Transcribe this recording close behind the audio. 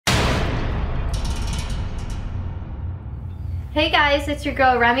Hey guys, it's your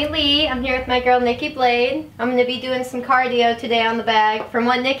girl Remy Lee. I'm here with my girl Nikki Blade. I'm going to be doing some cardio today on the bag. From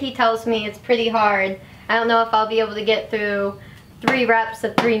what Nikki tells me, it's pretty hard. I don't know if I'll be able to get through 3 reps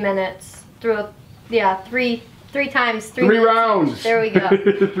of 3 minutes. Three times 3 minutes. Rounds. There we go.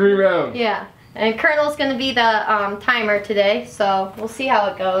 3 rounds. Yeah. And Colonel's going to be the timer today, so we'll see how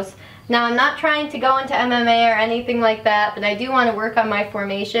it goes. Now, I'm not trying to go into MMA or anything like that, but I do want to work on my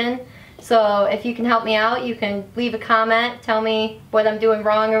formation. So if you can help me out, you can leave a comment, tell me what I'm doing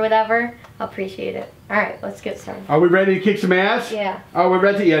wrong or whatever. I'll appreciate it. All right, let's get started. Are we ready to kick some ass? Yeah. Oh, we're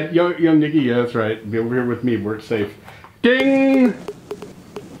ready. Yeah, young Nikki. Yeah, that's right. Be over here with me. Work safe. Ding.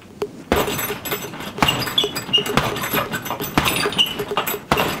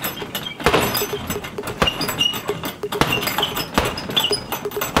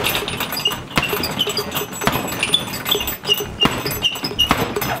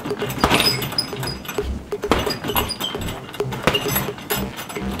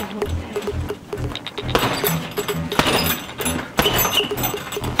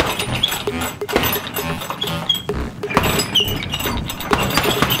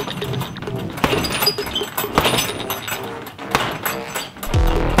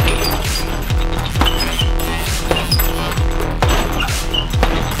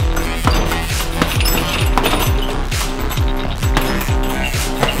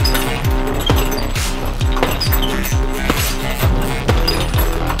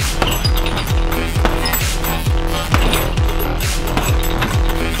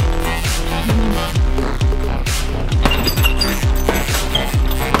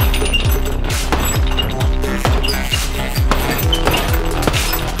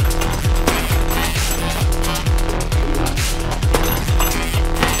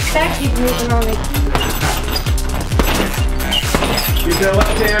 Keep moving on me. Get that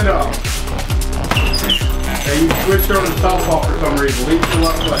left hand off. And you switched over to southpaw for some reason. Lead to the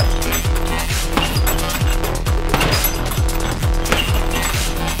left leg.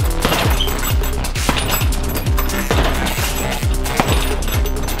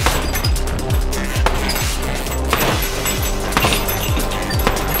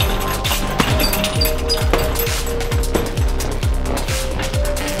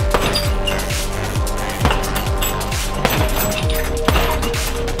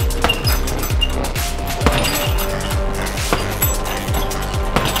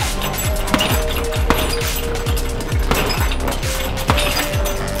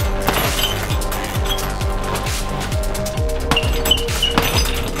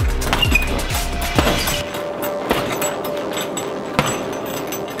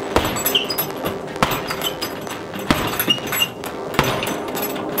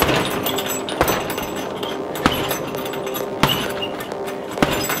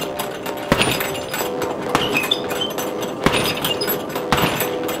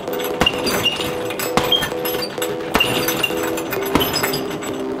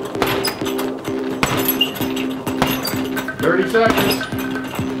 30 seconds.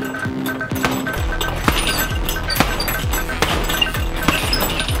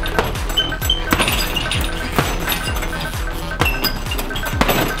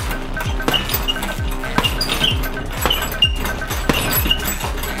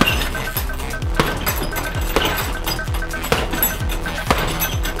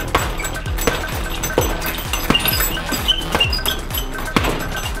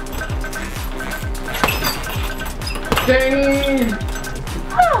 Ding!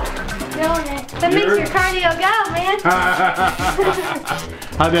 Doing it. That makes your cardio go, man.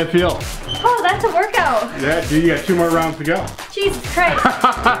 How'd that feel? Oh, that's a workout. Yeah, dude, you got 2 more rounds to go. Jesus Christ.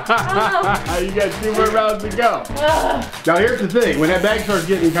 You got 2 more rounds to go. Now here's the thing, when that bag starts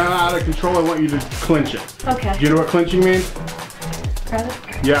getting kind of out of control, I want you to clinch it. Okay. Do you know what clinching means? Grab it.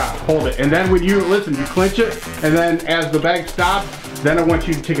 Yeah, hold it. And then when you, listen, you clinch it, and then as the bag stops, then I want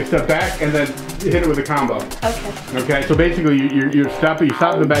you to take a step back and then hit it with a combo. Okay. Okay, so basically you stop the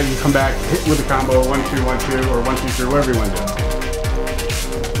bag, you come back, hit with a combo, 1, 2, 1, 2, or 1, 2, 3, whatever you want to do.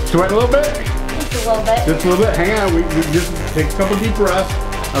 Sweat a little bit? Just a little bit. Just a little bit. Hang on, we just take a couple deep breaths.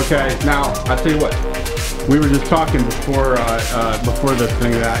 Okay, now, I'll tell you what. We were just talking before this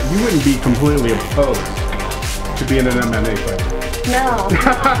thing that you wouldn't be completely opposed to being an MMA fighter. No.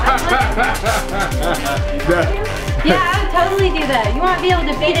 Yeah, I would totally do that. You want to be able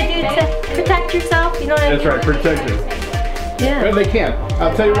to beat a dude to protect yourself, you know what I mean? That's right, protect it. Yeah. Well, they can.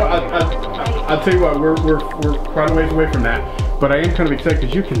 I'll tell you what. I'll tell you what. We're quite a ways away from that, but I am kind of excited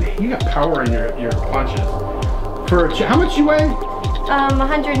because you got power in your punches. For how much you weigh?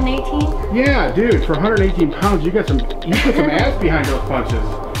 118. Yeah, dude. For 118 pounds, you got some ass behind those punches.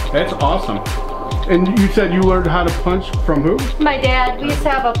 That's awesome. And you said you learned how to punch from who? My dad. We used to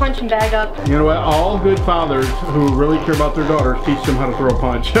have a punching bag up. You know what? All good fathers who really care about their daughters teach them how to throw a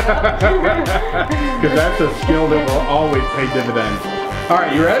punch. Because that's a skill that will always pay dividends. All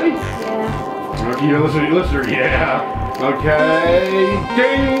right, you ready? Yeah. You listen, yeah. Okay,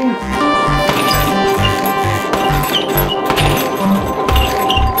 ding.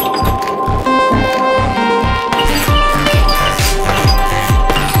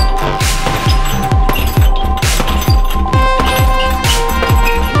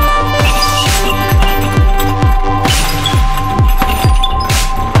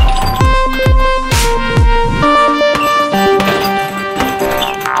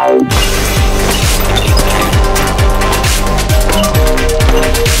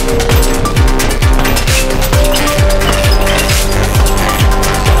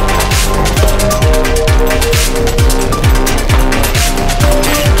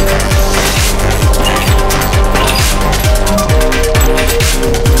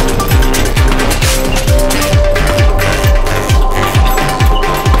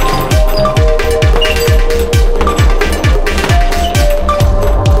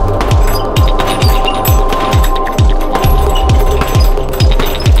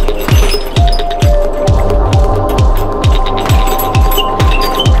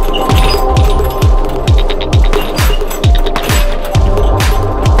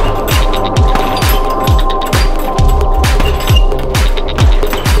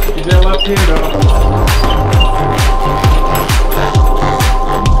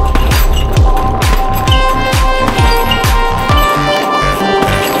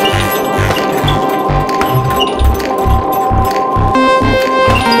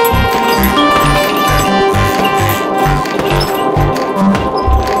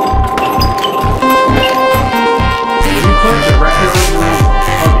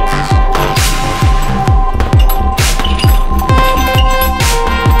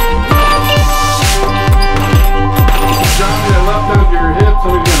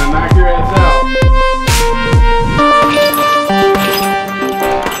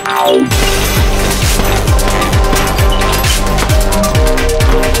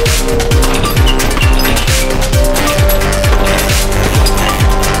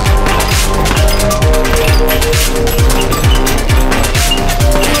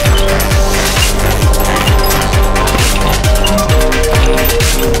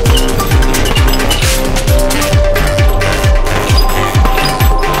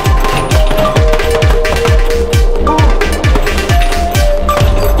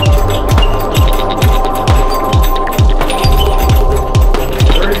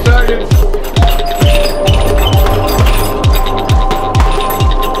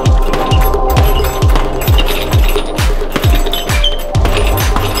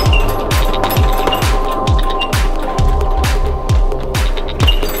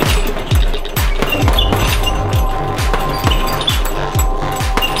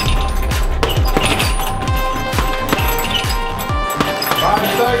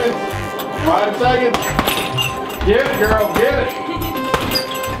 Get it, girl, get it.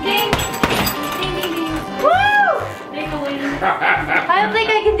 Ding. Ding, ding, ding. Woo! Ding-a-ling. I don't think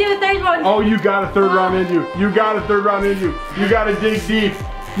I can do a third one. Oh, you got a third round in you. You got a third round in you. You got to dig deep.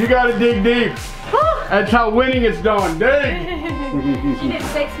 You got to dig deep. That's how winning is done. Dig. She did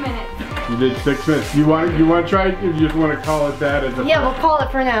 6 minutes. You did 6 minutes. You want to try it? Or you just want to call it that as a Yeah, we'll call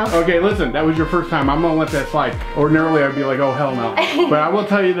it for now. Okay, listen, that was your first time. I'm gonna let that slide. Ordinarily, I'd be like, oh hell no. But I will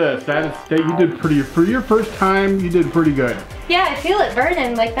tell you this: that you did pretty for your first time. You did pretty good. Yeah, I feel it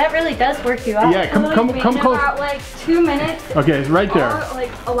burning. Like that really does work you out. Yeah, come close. About like 2 minutes. Okay, it's right there.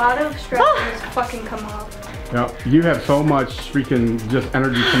 Like a lot of stress just fucking come off. No, you have so much freaking just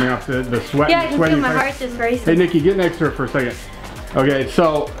energy coming off the sweat. Yeah, I can sweaty feel my face. heart just racing. Hey Nikki, get next to her for a second. Okay,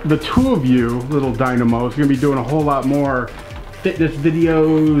 so the two of you, little dynamos, are gonna be doing a whole lot more fitness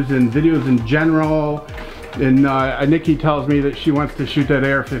videos and videos in general. And Nikki tells me that she wants to shoot that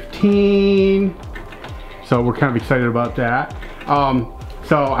AR-15. So we're kind of excited about that.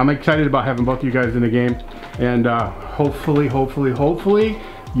 So I'm excited about having both of you guys in the game. And hopefully,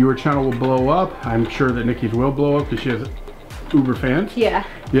 your channel will blow up. I'm sure that Nikki's will blow up because she has uber fans. Yeah.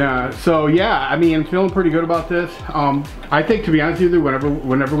 Yeah, so yeah, I mean, I'm feeling pretty good about this. I think, to be honest with you,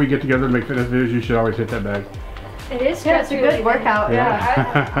 whenever we get together to make fitness videos, you should always hit that bag. It is Yeah, it's a good workout.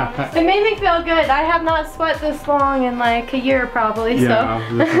 Yeah. It made me feel good. I have not sweat this long in like a year probably. Yeah,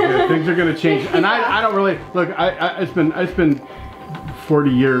 so. this is good. Things are gonna change, and I don't really look. It's been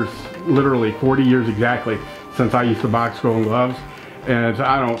 40 years, literally 40 years exactly, since I used to box Golden Gloves. And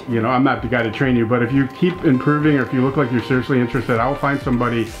I don't, you know, I'm not the guy to train you, but if you keep improving or if you look like you're seriously interested, I'll find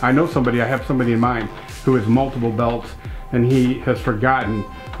somebody. I know somebody, I have somebody in mind who has multiple belts, and he has forgotten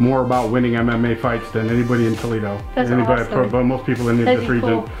more about winning MMA fights than anybody in Toledo. That's anybody, awesome. But most people in this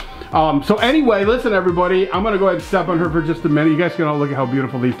region. Cool. So anyway, listen everybody, I'm gonna go ahead and step on her for just a minute. You guys can all look at how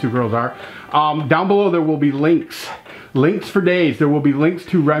beautiful these two girls are. Down below there will be links for days. There will be links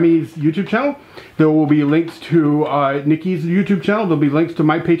to Remy's YouTube channel. There will be links to Nikki's YouTube channel. There'll be links to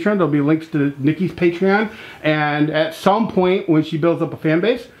my Patreon. There'll be links to Nikki's Patreon. And at some point when she builds up a fan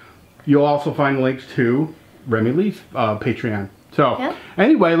base, you'll also find links to Remy Lee's Patreon. So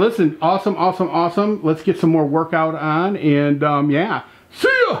anyway, listen, awesome. Let's get some more workout on, and yeah,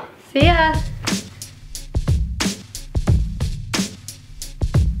 see ya! See ya!